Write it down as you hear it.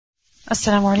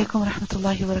Assalamu alaikum wa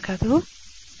rahmatullahi wa barakatuh.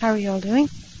 How are you all doing?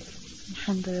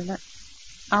 Alhamdulillah.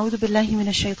 أعوذ بالله من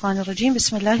الشيطان الرجيم.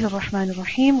 بسم الله الرحمن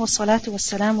الرحيم. والصلاة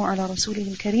والسلام على رسوله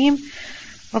الكريم.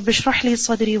 رب اشرح لي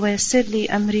صدري ويسر لي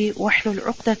أمري واحلل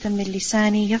عقدة من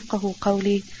لساني يفقه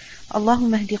قولي.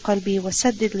 اللهم اهد قلبي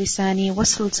وسدد لساني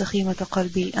واسلل سخيمة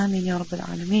قلبي. آمين يا رب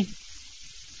العالمين.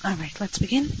 Alright, let's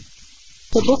begin.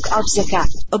 The book of Zakat,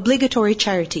 obligatory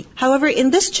charity. However,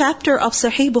 in this chapter of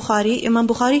Sahih Bukhari, Imam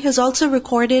Bukhari has also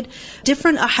recorded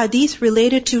different ahadith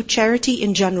related to charity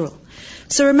in general.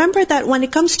 So remember that when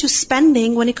it comes to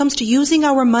spending, when it comes to using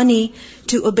our money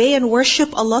to obey and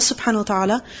worship Allah subhanahu wa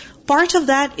ta'ala, part of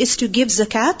that is to give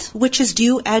zakat, which is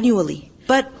due annually.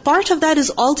 But part of that is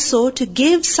also to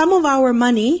give some of our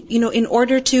money, in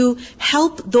order to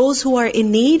help those who are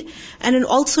in need and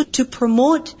also to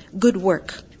promote good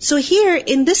work. So here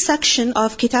in this section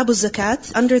of Kitab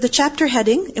al-Zakat, under the chapter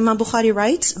heading, Imam Bukhari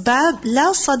writes, Bab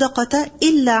la sadaqata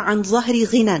illa an zahri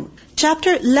ghinan.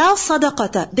 Chapter La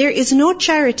sadaqata, there is no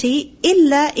charity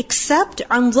illa except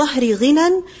an zahri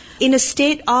ghinan, in a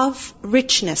state of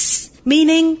richness.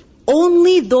 Meaning,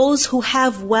 only those who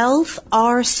have wealth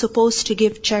are supposed to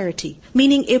give charity.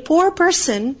 Meaning, a poor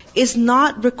person is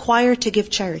not required to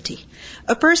give charity.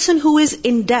 A person who is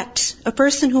in debt, a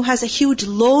person who has a huge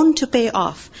loan to pay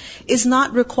off, is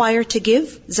not required to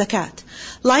give zakat.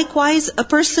 Likewise, a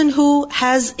person who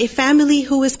has a family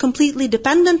who is completely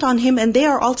dependent on him and they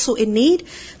are also in need,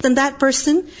 then that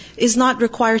person is not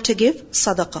required to give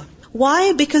sadaqah.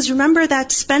 Why? Because remember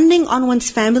that spending on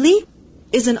one's family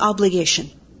is an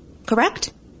obligation.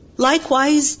 Correct?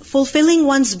 Likewise, fulfilling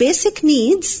one's basic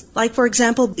needs, like for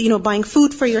example, buying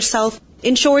food for yourself,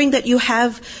 ensuring that you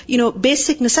have,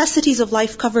 basic necessities of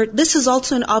life covered, this is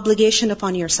also an obligation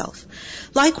upon yourself.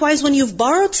 Likewise, when you've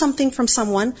borrowed something from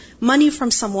someone, money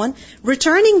from someone,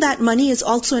 returning that money is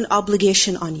also an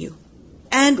obligation on you.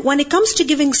 And when it comes to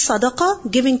giving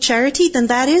sadaqah, giving charity, then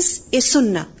that is a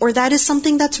sunnah, or that is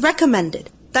something that's recommended.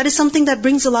 That is something that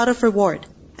brings a lot of reward.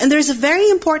 And there's a very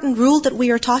important rule that we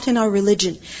are taught in our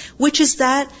religion, which is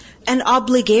that an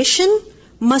obligation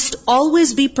must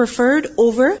always be preferred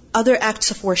over other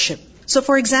acts of worship. So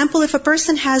for example, if a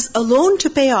person has a loan to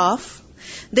pay off,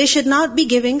 they should not be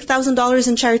giving $1,000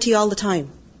 in charity all the time.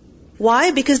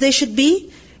 Why? Because they should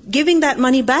be giving that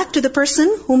money back to the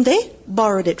person whom they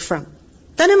borrowed it from.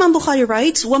 Then Imam Bukhari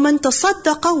writes, وَمَن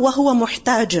تَصَدَّقَ وَهُوَ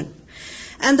مُحْتَاجٌ.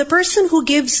 And the person who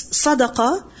gives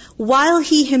sadaqah while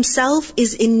he himself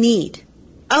is in need.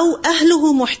 أَوْ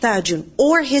أَهْلُهُ مُحْتَاجٌ.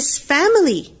 Or his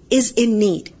family is in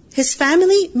need. His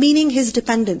family, meaning his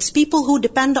dependents, people who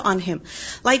depend on him.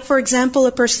 Like for example,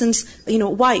 a person's,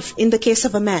 wife, in the case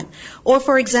of a man. Or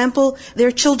for example,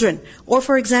 their children. Or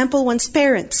for example, one's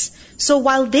parents. So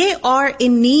while they are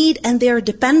in need and they are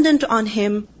dependent on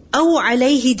him, أَوْ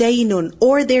عَلَيْهِ دَيْنٌ.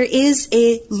 Or there is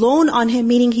a loan on him,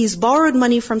 meaning he's borrowed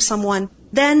money from someone.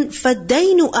 Then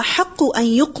فَالدَّيْنُ أَحَقُّ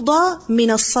أَن يُقْضَى مِنَ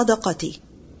الصَّدَقَةِ.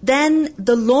 Then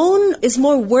the loan is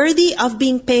more worthy of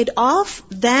being paid off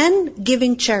than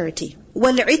giving charity.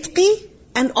 وَالْعِتْقِ.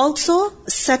 And also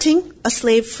setting a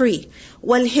slave free.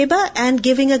 وَالْهِبَةِ. And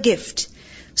giving a gift.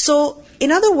 So,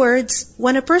 in other words,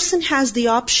 when a person has the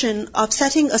option of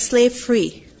setting a slave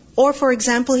free, or for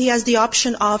example, he has the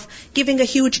option of giving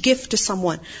a huge gift to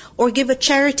someone, or give a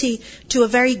charity to a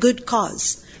very good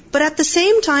cause. But at the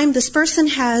same time, this person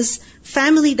has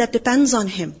family that depends on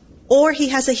him, or he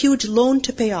has a huge loan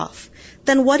to pay off.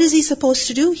 Then what is he supposed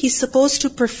to do? He's supposed to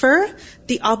prefer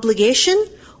the obligation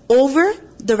over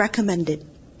the recommended.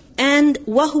 And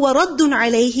وَهُوَ رَدٌّ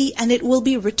عَلَيْهِ. And it will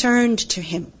be returned to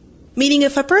him. Meaning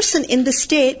if a person in the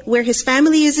state where his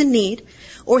family is in need,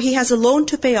 or he has a loan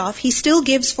to pay off, he still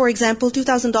gives, for example,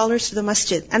 $2,000 to the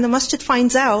masjid, and the masjid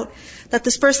finds out that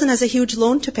this person has a huge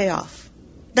loan to pay off,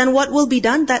 then what will be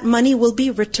done? That money will be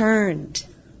returned.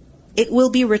 It will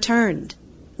be returned.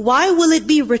 Why will it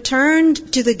be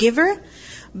returned to the giver?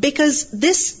 Because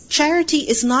this charity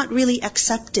is not really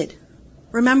accepted.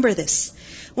 Remember this.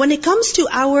 When it comes to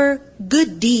our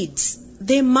good deeds,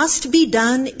 they must be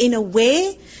done in a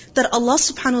way that Allah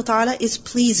subhanahu wa ta'ala is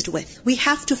pleased with. We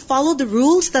have to follow the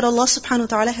rules that Allah subhanahu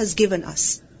wa ta'ala has given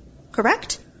us.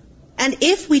 Correct? And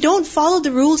if we don't follow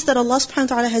the rules that Allah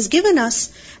subhanahu wa ta'ala has given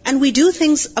us, and we do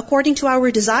things according to our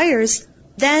desires,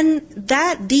 then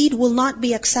that deed will not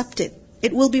be accepted.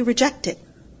 It will be rejected.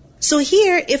 So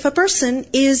here, if a person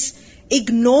is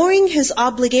ignoring his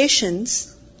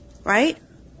obligations, right,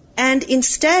 and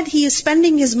instead he is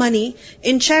spending his money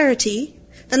in charity,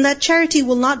 then that charity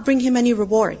will not bring him any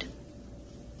reward.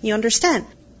 You understand?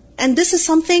 And this is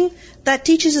something that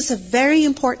teaches us a very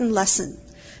important lesson.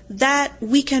 that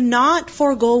we cannot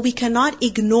forego, we cannot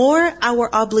ignore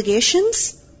our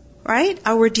obligations, right?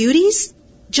 Our duties,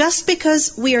 just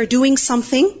because we are doing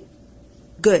something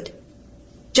good.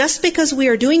 Just because we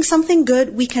are doing something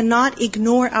good, we cannot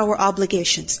ignore our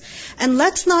obligations. And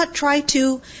let's not try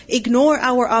to ignore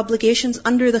our obligations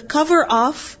under the cover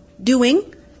of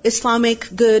doing Islamic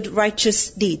good,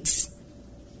 righteous deeds.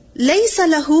 لَيْسَ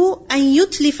لَهُ أَن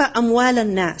يُتْلِفَ أَمْوَالَ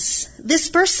النَّاسِ. This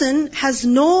person has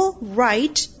no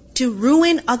right to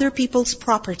ruin other people's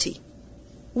property.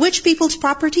 Which people's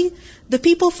property? The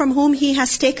people from whom he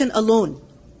has taken a loan.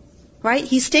 Right?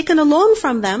 He's taken a loan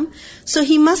from them, so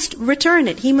he must return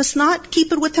it. He must not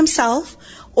keep it with himself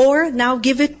or now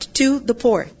give it to the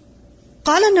poor.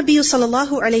 قال النبي صلى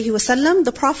الله عليه وسلم,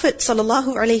 the Prophet صلى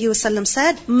الله عليه وسلم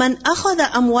said, من أخذ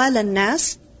أموال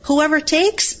الناس, whoever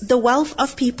takes the wealth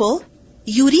of people,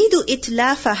 يريد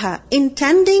إتلافها,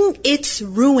 intending its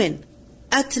ruin,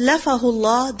 أتلفه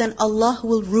الله, then Allah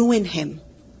will ruin him.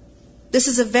 This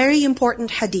is a very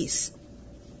important hadith.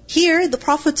 Here, the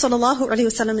Prophet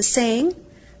ﷺ is saying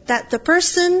that the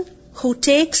person who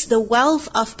takes the wealth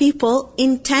of people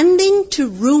intending to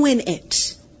ruin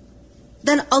it,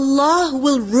 then Allah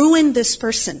will ruin this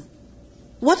person.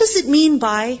 What does it mean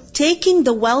by taking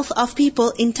the wealth of people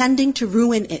intending to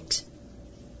ruin it?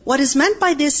 What is meant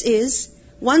by this is,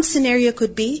 one scenario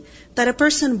could be that a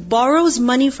person borrows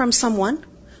money from someone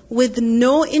with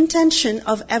no intention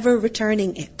of ever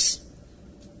returning it.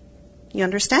 You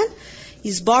understand?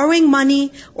 He's borrowing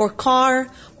money or car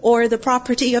or the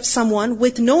property of someone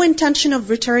with no intention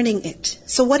of returning it.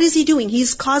 So what is he doing?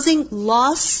 He's causing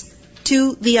loss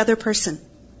to the other person.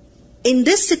 In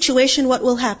this situation, what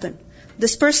will happen?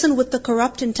 This person with the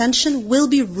corrupt intention will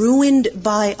be ruined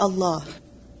by Allah.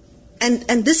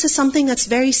 And this is something that's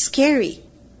very scary.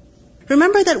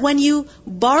 Remember that when you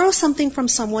borrow something from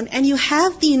someone and you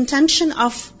have the intention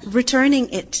of returning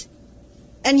it,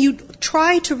 and you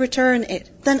try to return it,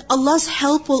 then Allah's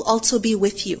help will also be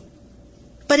with you.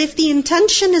 But if the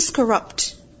intention is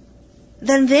corrupt,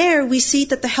 then there we see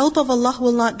that the help of Allah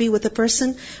will not be with the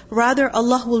person, rather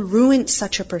Allah will ruin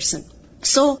such a person.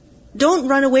 So don't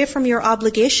run away from your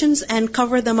obligations and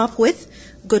cover them up with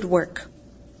good work.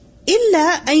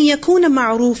 إِلَّا أَن يَكُونَ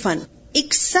مَعْرُوفًا,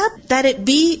 except that it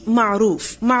be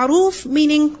ma'roof. Ma'roof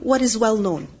meaning what is well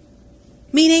known.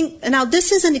 Meaning, now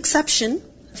this is an exception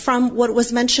from what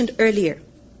was mentioned earlier.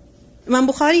 Imam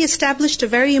Bukhari established a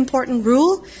very important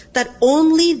rule that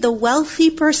only the wealthy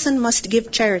person must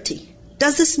give charity.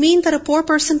 Does this mean that a poor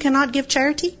person cannot give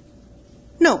charity?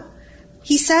 No.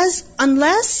 He says,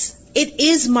 unless it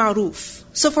is ma'roof.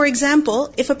 So for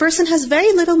example, if a person has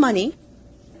very little money,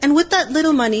 and with that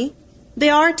little money, they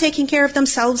are taking care of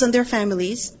themselves and their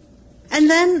families, and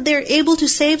then they're able to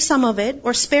save some of it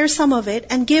or spare some of it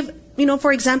and give,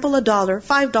 for example, $1,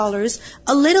 $5,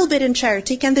 a little bit in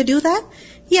charity. Can they do that?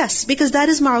 Yes, because that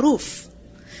is ma'roof.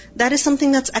 That is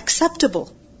something that's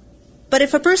acceptable. But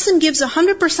if a person gives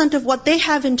 100% of what they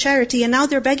have in charity and now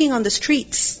they're begging on the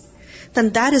streets,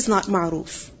 then that is not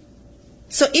ma'roof.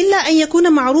 So, إِلَّا أَن يَكُونَ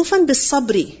مَعْرُوفًا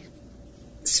بِالصَّبْرِ.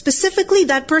 Specifically,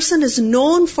 that person is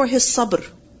known for his sabr.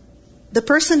 The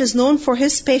person is known for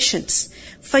his patience.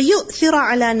 فَيُؤْثِرَ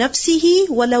عَلَى نَفْسِهِ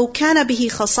وَلَوْ كَانَ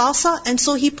بِهِ خَصَاصَةً. And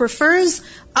so he prefers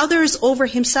others over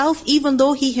himself, even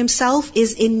though he himself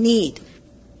is in need.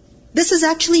 This is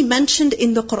actually mentioned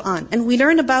in the Quran. And we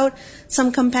learn about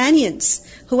some companions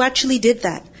who actually did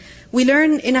that. We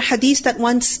learn in a hadith that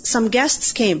once some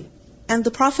guests came, and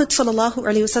the Prophet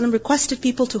ﷺ requested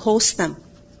people to host them.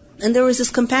 And there was this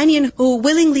companion who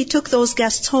willingly took those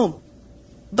guests home.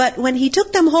 But when he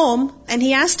took them home and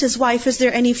he asked his wife, is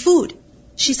there any food?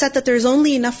 She said that there's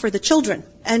only enough for the children.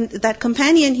 And that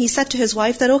companion, he said to his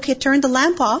wife that, okay, turn the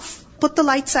lamp off, put the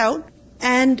lights out,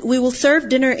 and we will serve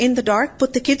dinner in the dark,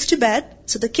 put the kids to bed.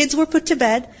 So the kids were put to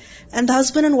bed, and the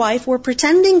husband and wife were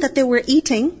pretending that they were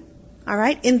eating,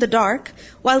 in the dark,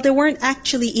 while they weren't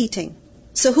actually eating.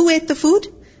 So who ate the food?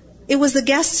 It was the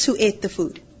guests who ate the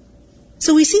food.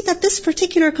 So we see that this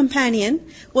particular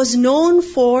companion was known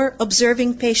for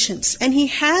observing patience, and he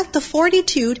had the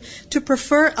fortitude to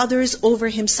prefer others over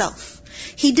himself.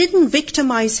 He didn't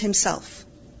victimize himself.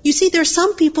 You see, there are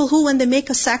some people who, when they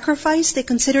make a sacrifice, they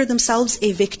consider themselves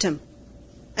a victim.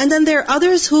 And then there are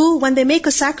others who, when they make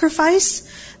a sacrifice,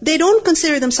 they don't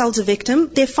consider themselves a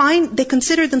victim. They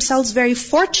consider themselves very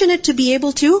fortunate to be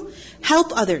able to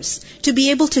help others, to be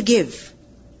able to give.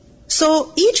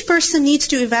 So each person needs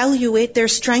to evaluate their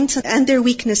strengths and their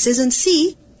weaknesses and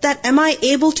see that, am I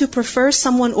able to prefer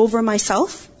someone over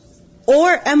myself? Or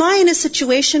am I in a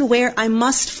situation where I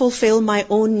must fulfill my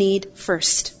own need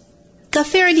first?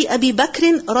 كَفِعْلِ أَبِي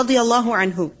بَكْرٍ رَضِيَ اللَّهُ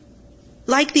عَنْهُ.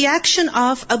 Like the action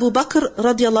of Abu Bakr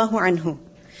radiallahu anhu.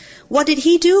 What did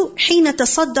he do? حين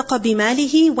تصدق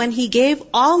بماله, when he gave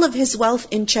all of his wealth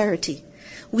in charity.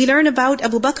 We learn about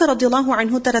Abu Bakr radiallahu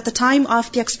anhu that at the time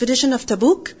of the expedition of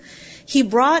Tabuk, he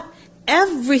brought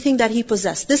everything that he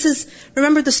possessed. This is,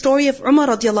 remember the story of Umar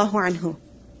radiallahu anhu,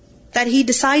 that he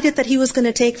decided that he was going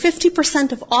to take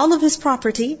 50% of all of his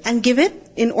property and give it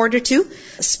in order to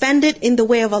spend it in the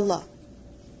way of Allah.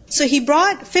 So he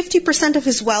brought 50% of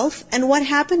his wealth, and what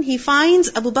happened? He finds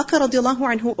Abu Bakr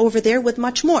radiallahu anhu over there with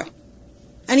much more.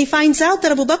 And he finds out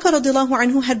that Abu Bakr radiallahu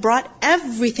anhu had brought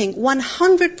everything,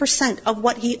 100% of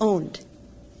what he owned.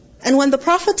 And when the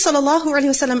Prophet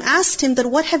ﷺ asked him that,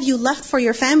 what have you left for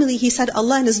your family? He said,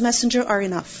 Allah and His Messenger are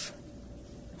enough.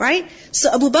 Right?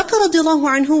 So Abu Bakr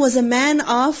radiallahu anhu was a man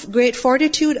of great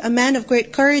fortitude, a man of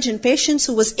great courage and patience,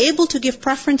 who was able to give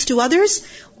preference to others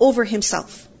over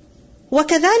himself.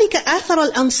 وَكَذَلِكَ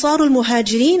آثَرَ الْأَنصَارُ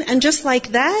الْمُهَاجِرِينَ, and just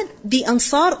like that, the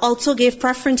Ansar also gave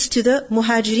preference to the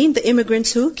Muhajirin, the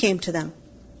immigrants who came to them.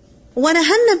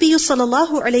 وَنَهَى النَّبِيُّ صَلَى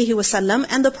اللَّهُ عَلَيْهِ وَسَلَّمَ,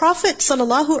 and the Prophet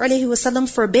sallallahu alaihi wasallam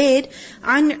forbade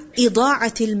عَنْ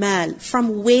إِضَاعَةِ الْمَالِ,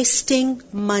 from wasting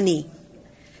money.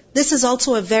 This is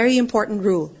also a very important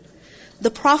rule.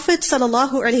 The Prophet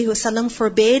sallallahu alaihi wasallam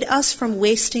forbade us from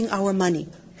wasting our money.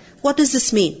 What does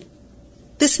this mean?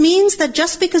 This means that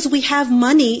just because we have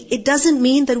money, it doesn't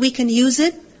mean that we can use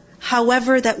it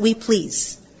however that we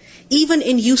please, even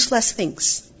in useless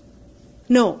things.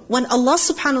 No, when Allah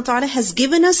subhanahu wa ta'ala has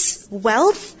given us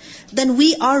wealth, then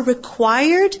we are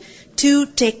required to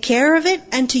take care of it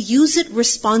and to use it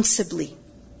responsibly.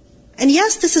 And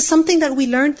yes, this is something that we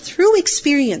learn through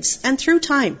experience and through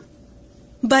time.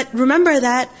 But remember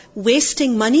that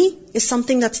wasting money is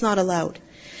something that's not allowed.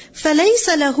 فَلَيْسَ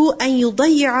لَهُ أَن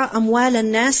يُضَيِّعَ أَمْوَالَ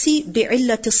النَّاسِ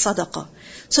بِعِلَّةِ الصَّدَقَةِ.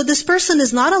 So this person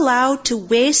is not allowed to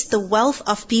waste the wealth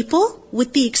of people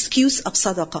with the excuse of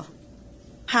sadaqah.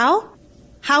 How?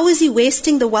 How is he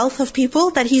wasting the wealth of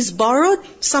people? That he's borrowed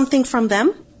something from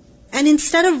them, and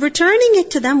instead of returning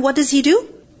it to them, what does he do?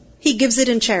 He gives it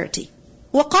in charity.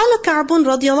 وَقَالَ كَعْبٌ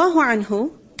رَضِيَ اللَّهُ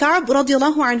عَنْهُ, Ka'b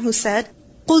radiallahu anhu said,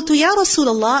 قُلْتُ يَا رَسُولَ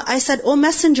اللَّهِ, I said, O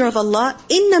Messenger of Allah,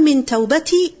 إِنَّ مِن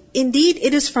تَوْبَتِي, indeed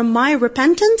it is from my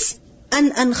repentance,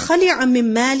 أَنْ أَنْخَلِعَ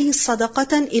مِن مَالِي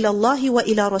صَدَقَةً إِلَى اللَّهِ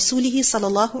وَإِلَى رَسُولِهِ صَلَى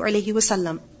اللَّهُ عَلَيْهِ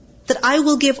وَسَلَّمَ, that I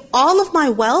will give all of my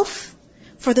wealth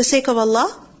for the sake of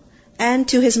Allah and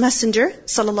to His Messenger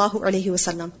sallallahu alaihi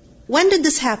wasallam. When did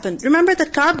this happen? Remember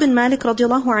that Ka'b bin Malik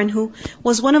radiallahu anhu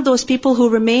was one of those people who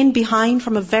remained behind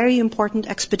from a very important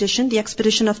expedition, the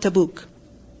expedition of Tabuk.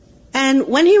 And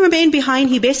when he remained behind,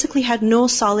 he basically had no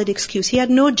solid excuse. He had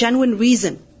no genuine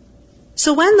reason.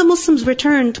 So when the Muslims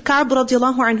returned, Ka'b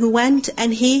radiallahu anhu went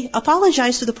and he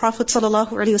apologized to the Prophet sallallahu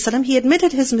alaihi wasallam. He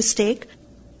admitted his mistake.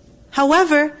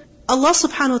 However, Allah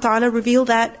subhanahu wa ta'ala revealed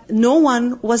that no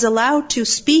one was allowed to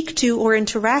speak to or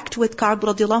interact with Ka'b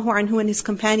radiallahu anhu and his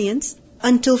companions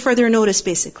until further notice,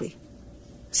 basically.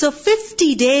 So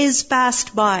 50 days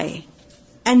passed by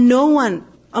and no one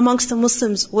amongst the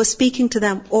Muslims was speaking to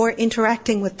them or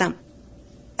interacting with them.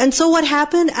 And so what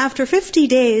happened? After 50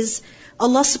 days,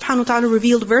 Allah subhanahu wa ta'ala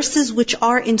revealed verses which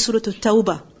are in Surah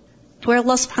At-Tawbah, where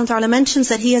Allah subhanahu wa ta'ala mentions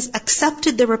that He has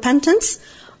accepted the repentance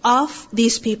of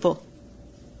these people.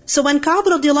 So when Ka'b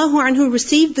radiallahu anhu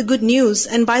received the good news,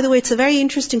 and by the way, it's a very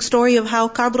interesting story of how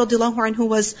Ka'b radiallahu anhu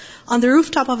was on the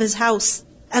rooftop of his house,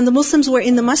 and the Muslims were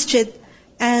in the masjid,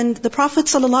 and the Prophet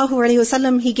sallallahu alaihi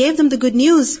wasallam, he gave them the good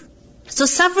news. So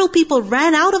several people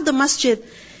ran out of the masjid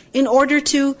in order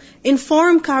to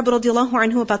inform Ka'b radiallahu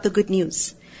anhu about the good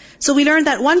news. So we learned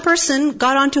that one person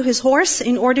got onto his horse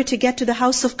in order to get to the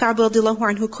house of Ka'b radiallahu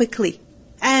anhu quickly.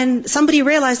 And somebody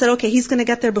realized that, okay, he's going to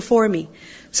get there before me.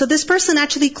 So this person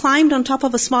actually climbed on top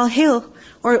of a small hill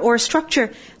or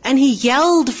structure, and he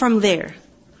yelled from there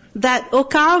that, O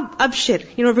Ka'b,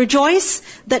 abshir, rejoice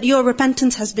that your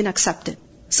repentance has been accepted.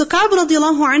 So Ka'b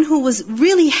radiallahu anhu was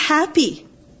really happy,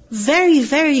 very,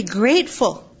 very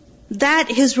grateful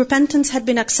that his repentance had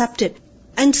been accepted.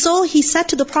 And so he said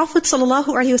to the Prophet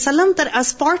ﷺ that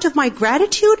as part of my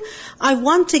gratitude, I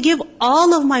want to give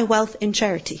all of my wealth in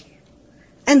charity.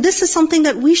 And this is something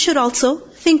that we should also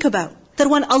think about. That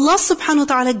when Allah subhanahu wa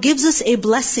ta'ala gives us a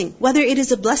blessing, whether it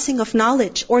is a blessing of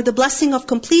knowledge or the blessing of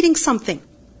completing something,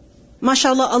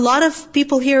 mashallah, a lot of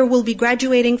people here will be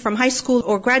graduating from high school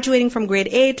or graduating from grade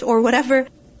 8 or whatever.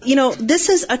 This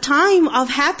is a time of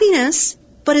happiness,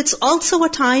 but it's also a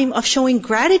time of showing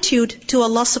gratitude to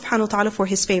Allah subhanahu wa ta'ala for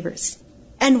His favors.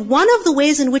 And one of the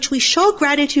ways in which we show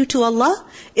gratitude to Allah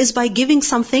is by giving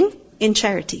something in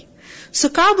charity. So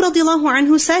Ka'b radiallahu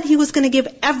anhu said he was going to give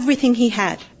everything he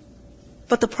had.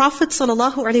 But the Prophet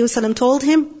ﷺ told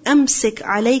him, أَمْسِكْ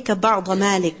عَلَيْكَ بَعْضَ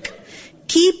مَالِكَ.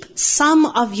 Keep some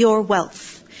of your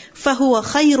wealth. فَهُوَ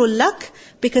خَيْرٌ لَكَ.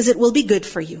 Because it will be good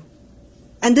for you.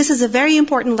 And this is a very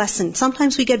important lesson.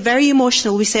 Sometimes we get very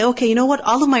emotional. We say, okay, you know what?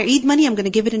 All of my Eid money, I'm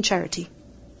going to give it in charity.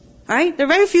 Alright? There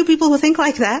are very few people who think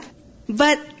like that.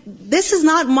 But this is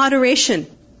not moderation.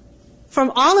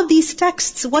 From all of these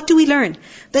texts, what do we learn?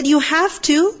 That you have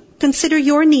to consider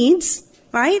your needs,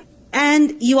 right?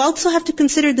 And you also have to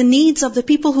consider the needs of the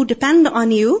people who depend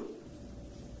on you.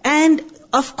 And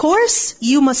of course,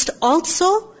 you must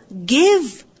also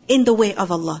give in the way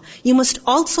of Allah. You must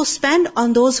also spend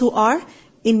on those who are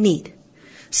in need.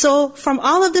 So from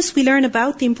all of this, we learn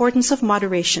about the importance of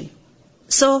moderation.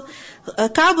 So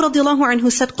Ka'b radiallahu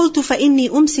anhu said, قُلْتُ فَإِنِّي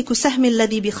أُمْسِكُ سَهْمِ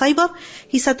الَّذِي بِخَيْبَرٍ.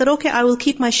 He said that, okay, I will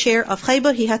keep my share of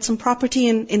Khaybar. He had some property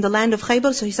in the land of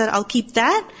Khaybar, so he said, I'll keep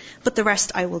that, but the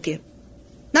rest I will give.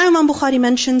 Now Imam Bukhari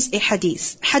mentions a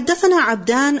hadith. حدثنا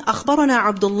عبدان أخبرنا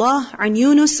عبد الله عن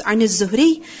يونس عن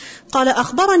الزهري قال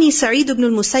أخبرني سعيد بن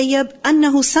المسيب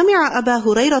أنه سمع أبا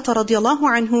هريرة رضي الله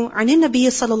عنه عن النبي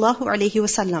صلى الله عليه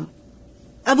وسلم.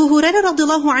 Abu Hurairah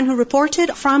radiallahu anhu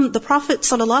reported from the Prophet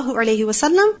sallallahu alaihi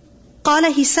wasallam,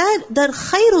 قال, he said that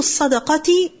خير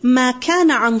الصدقة ما كان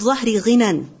عن ظهر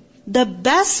غنى. The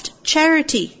best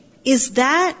charity is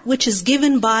that which is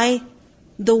given by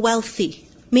the wealthy,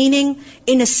 meaning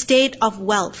in a state of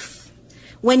wealth.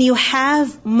 When you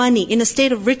have money, in a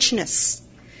state of richness,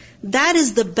 that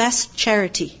is the best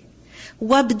charity.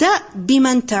 وَابْدَأْ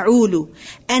بِمَنْ تَعُولُ.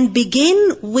 And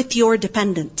begin with your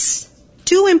dependents.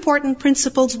 Two important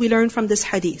principles we learn from this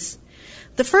hadith.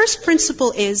 The first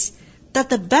principle is that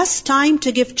the best time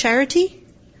to give charity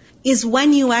is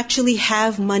when you actually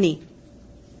have money.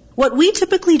 What we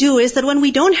typically do is that when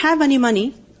we don't have any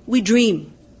money, we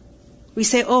dream. We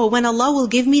say, oh, when Allah will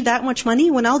give me that much money,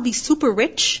 when I'll be super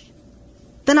rich,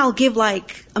 then I'll give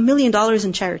like $1 million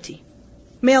in charity.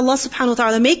 May Allah subhanahu wa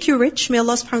ta'ala make you rich. May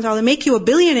Allah subhanahu wa ta'ala make you a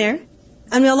billionaire.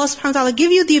 And may Allah subhanahu wa ta'ala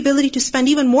give you the ability to spend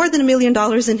even more than $1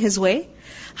 million in His way.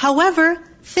 However,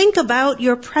 think about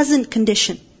your present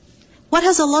condition. What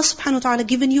has Allah subhanahu wa ta'ala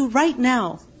given you right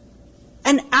now?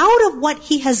 And out of what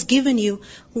He has given you,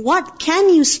 what can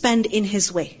you spend in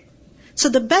His way? So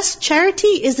the best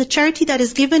charity is the charity that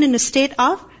is given in a state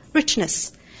of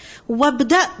richness.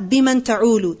 وَابْدَأْ بِمَنْ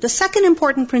تَعُولُ. The second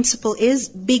important principle is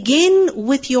begin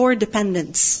with your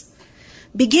dependents.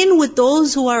 Begin with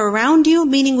those who are around you,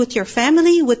 meaning with your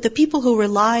family, with the people who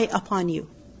rely upon you.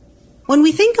 When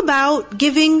we think about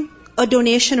giving a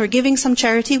donation or giving some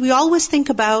charity, we always think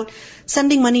about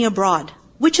sending money abroad,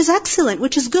 which is excellent,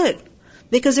 which is good,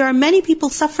 because there are many people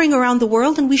suffering around the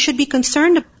world and we should be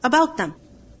concerned about them.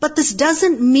 But this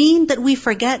doesn't mean that we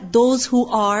forget those who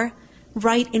are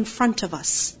right in front of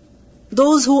us.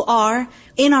 Those who are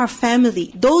in our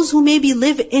family, those who maybe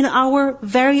live in our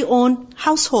very own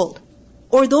household,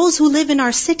 or those who live in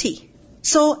our city.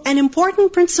 So an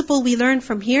important principle we learn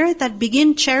from here, that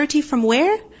begin charity from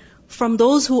where? From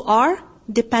those who are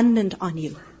dependent on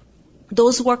you,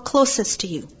 those who are closest to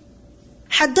you.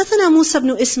 حدثنا موسى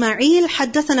بن إسماعيل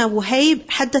حدثنا وهيب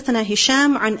حدثنا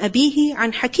هشام عن أبيه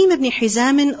عن حكيم بن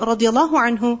حزام رضي الله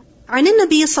عنه عن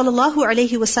النبي صلى الله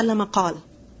عليه وسلم قال.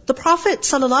 The Prophet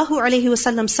sallallahu alaihi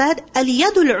wasallam said,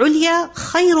 اليد العليا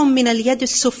خير من اليد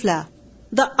السفلى.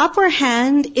 The upper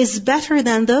hand is better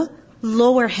than the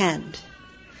lower hand.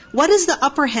 What is the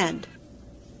upper hand?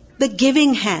 The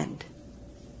giving hand.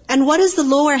 And what is the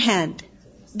lower hand?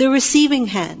 The receiving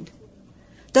hand.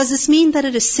 Does this mean that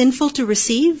it is sinful to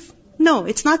receive? No,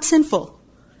 it's not sinful.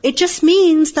 It just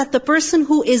means that the person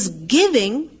who is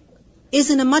giving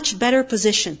is in a much better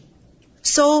position.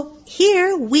 So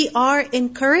here we are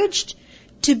encouraged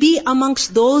to be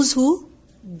amongst those who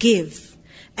give,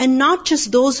 and not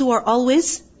just those who are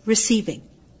always receiving.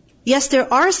 Yes,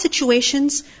 there are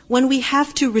situations when we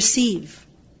have to receive,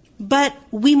 but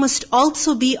we must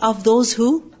also be of those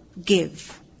who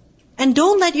give. And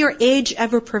don't let your age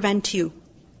ever prevent you,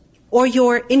 or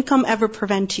your income ever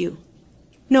prevent you.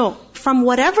 No, from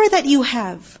whatever that you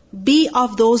have, be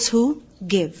of those who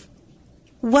give.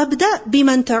 وَابْدَأْ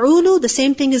بِمَنْ تَعُولُ. The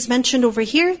same thing is mentioned over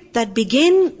here, that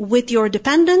begin with your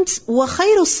dependents.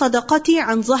 وَخَيْرُ الصَّدَقَةِ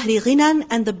عَنْ ظَهْرِ غِنًى.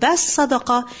 And the best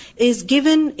sadaqah is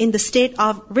given in the state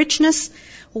of richness.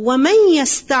 وَمَنْ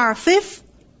يَسْتَعْفِفْ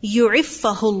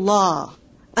يُعِفَّهُ اللَّهُ.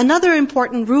 Another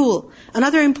important rule,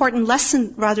 another important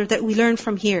lesson rather that we learn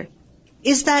from here,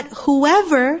 is that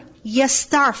whoever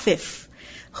يَسْتَعْفِفْ,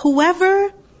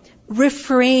 whoever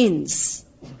refrains,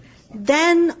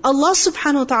 then Allah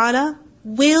subhanahu wa ta'ala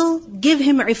will give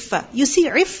him iffa. You see,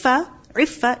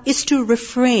 iffa is to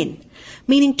refrain,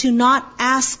 meaning to not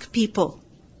ask people.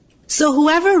 So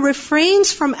whoever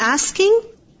refrains from asking,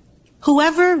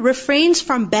 whoever refrains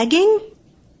from begging,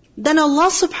 then Allah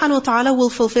subhanahu wa ta'ala will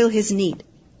fulfill his need.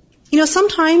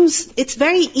 Sometimes it's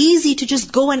very easy to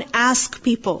just go and ask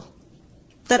people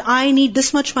that I need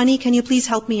this much money, can you please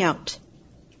help me out?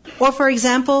 Or for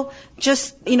example,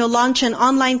 just, launch an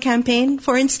online campaign,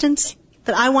 for instance,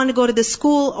 that I want to go to this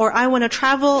school, or I want to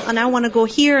travel, and I want to go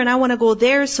here, and I want to go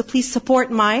there, so please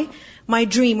support my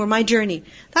dream or my journey.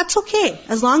 That's okay.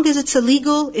 As long as it's a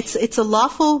legal, it's a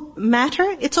lawful matter,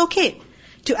 it's okay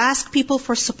to ask people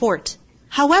for support.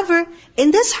 However,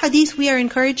 in this hadith, we are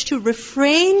encouraged to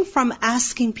refrain from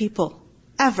asking people,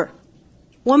 ever.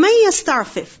 وَمَن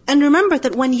يَسْتَعْفِفْ. And remember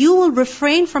that when you will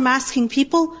refrain from asking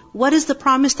people, what is the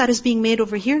promise that is being made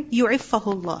over here? يُعِفَّهُ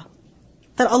اللَّهُ.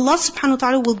 That Allah subhanahu wa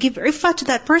ta'ala will give iffah to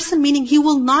that person, meaning he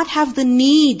will not have the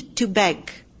need to beg.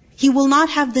 He will not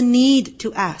have the need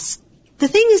to ask. The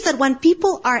thing is that when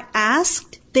people are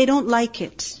asked, they don't like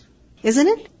it. Isn't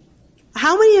it?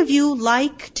 How many of you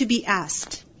like to be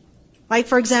asked? Like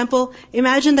for example,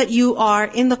 imagine that you are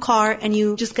in the car and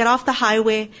you just get off the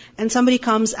highway and somebody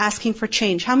comes asking for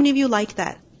change. How many of you like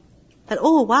that? That,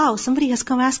 oh wow, somebody has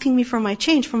come asking me for my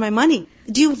change, for my money.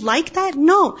 Do you like that?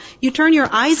 No. You turn your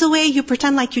eyes away, you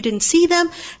pretend like you didn't see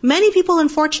them. Many people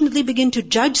unfortunately begin to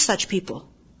judge such people.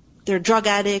 They're drug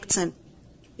addicts and,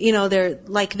 they're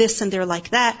like this and they're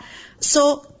like that.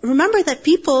 So remember that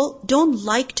people don't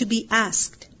like to be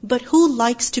asked. But who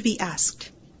likes to be asked?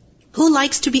 Who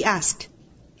likes to be asked?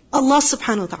 Allah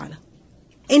subhanahu wa ta'ala.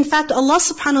 In fact, Allah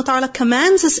subhanahu wa ta'ala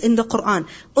commands us in the Quran,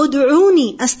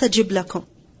 "Ud'uni astajib lakum."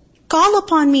 Call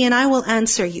upon me and I will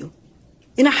answer you.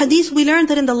 In a hadith, we learned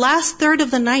that in the last third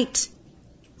of the night,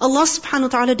 Allah subhanahu wa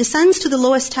ta'ala descends to the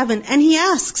lowest heaven and He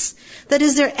asks that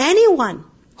is there anyone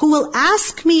who will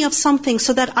ask me of something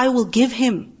so that I will give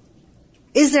him?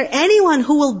 Is there anyone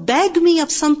who will beg me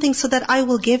of something so that I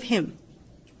will give him?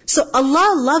 So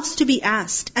Allah loves to be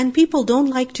asked and people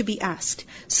don't like to be asked.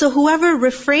 So whoever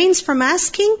refrains from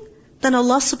asking, then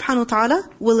Allah subhanahu wa ta'ala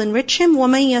will enrich him.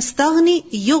 وَمَن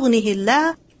يَسْتَغْنِ يُغْنِهِ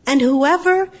اللَّهِ. And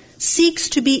whoever seeks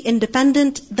to be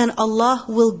independent, then Allah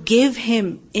will give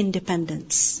him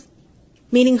independence.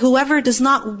 Meaning whoever does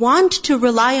not want to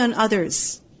rely on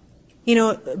others,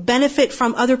 benefit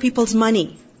from other people's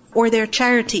money or their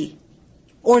charity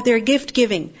or their gift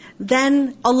giving,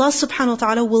 then Allah subhanahu wa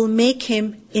ta'ala will make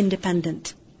him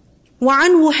independent.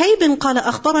 وعن وهيب قال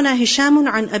أخبرنا هشام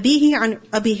عن أبيه عن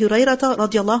أبي هريرة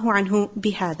رضي الله عنه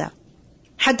بهذا.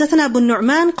 حدثنا أبو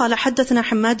النعمان قال حدثنا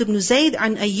حماد بن زيد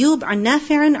عن أيوب عن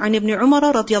نافع عن ابن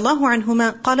عمر رضي الله عنهما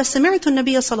قال سمعت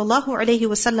النبي صلى الله عليه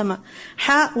وسلم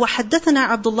وحدثنا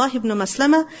عبد الله بن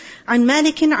مسلمة عن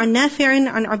مالك عن نافع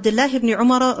عن عبد الله بن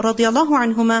عمر رضي الله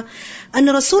عنهما أن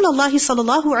رسول الله صلى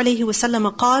الله عليه وسلم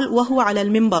قال وهو على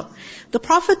المنبر. The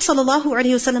Prophet صلى الله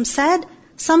عليه وسلم said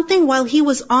something while he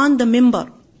was on the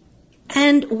minbar.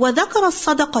 And وَذَكَرَ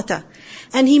الصَّدَقَةَ.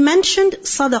 And he mentioned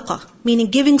sadaqah, meaning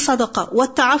giving sadaqah,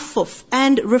 وَالتَّعَفُّفْ,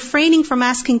 and refraining from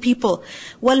asking people,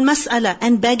 وَالْمَسْأَلَةِ,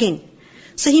 and begging.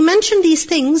 So he mentioned these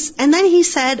things, and then he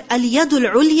said, الْيَدُ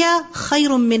الْعُلْيَا خَيْرٌ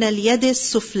مِّنَ الْيَدِ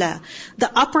السُّفْلَى.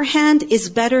 The upper hand is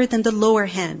better than the lower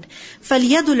hand.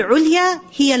 فَالْيَدُ الْعُلْيَا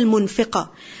هِيَ الْمُنْفِقَةِ.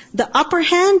 The upper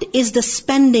hand is the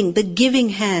spending, the giving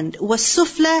hand.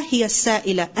 وَالسُّفْلَى هِيَ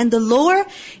السَّائِلَةِ. And the lower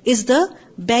is the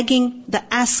begging, the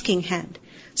asking hand.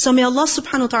 So may Allah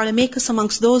subhanahu wa ta'ala make us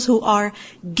amongst those who are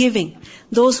giving,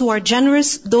 those who are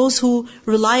generous, those who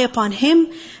rely upon Him,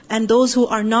 and those who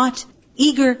are not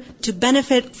eager to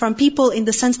benefit from people in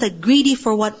the sense that greedy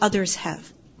for what others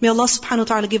have. May Allah subhanahu wa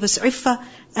ta'ala give us iffah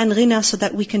and ghina so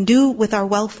that we can do with our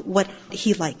wealth what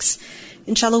He likes.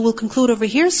 Inshallah, we'll conclude over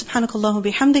here. Subhanakallahumma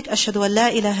bihamdik, ashhadu an la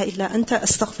ilaha illa anta,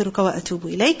 astaghfiruka wa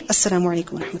atubu ilayk. Assalamu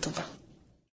alaikum wa rahmatullah.